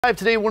Live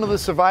today, one of the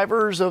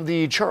survivors of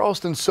the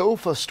Charleston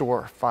sofa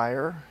store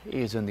fire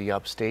is in the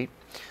upstate.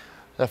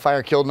 That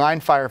fire killed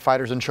 9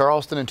 firefighters in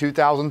Charleston in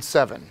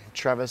 2007.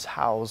 Travis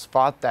Howes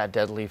fought that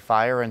deadly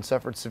fire and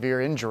suffered severe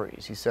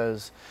injuries. He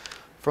says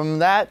from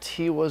that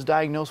he was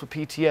diagnosed with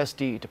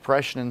PTSD,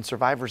 depression, and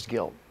survivor's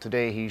guilt.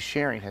 Today he's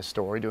sharing his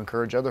story to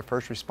encourage other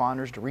first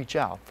responders to reach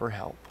out for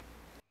help.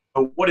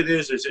 What it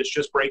is it's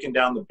just breaking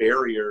down the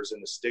barriers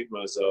and the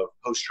stigmas of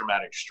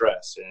post-traumatic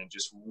stress, and it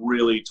just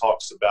really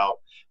talks about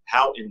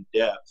how in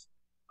depth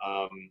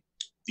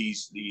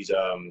these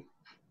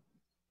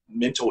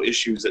mental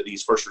issues that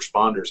these first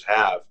responders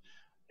have,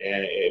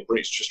 and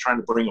it's just trying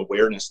to bring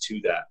awareness to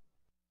that.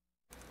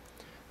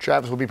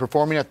 Travis will be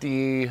performing at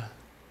the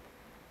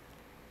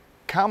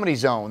Comedy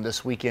Zone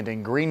this weekend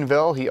in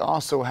Greenville. He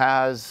also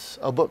has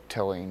a book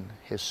telling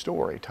his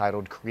story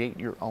titled Create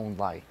Your Own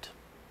Light.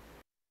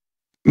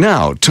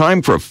 Now,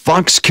 time for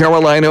Fox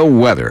Carolina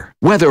weather.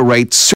 Weather rates.